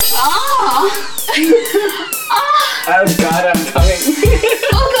Oh God, I'm coming.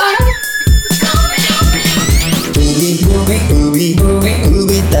 Oh God,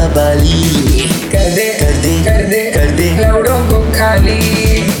 उबी तबाली कर दे लौड़ों को खाली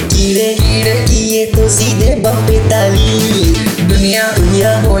कीड़े किए तो सीधे बम पे ताली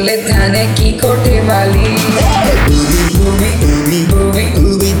दुनिया बोले थाने की कोठे वाली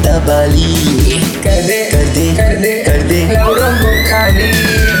उबी तबाली कर दे लौड़ों को खाली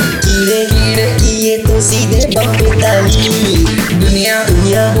कीड़े किए तो सीधे बम पे ताली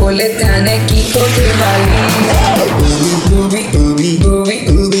दुनिया बोले थाने की कोठे वाली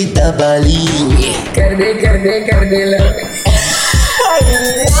उबी तबाली कर दे लव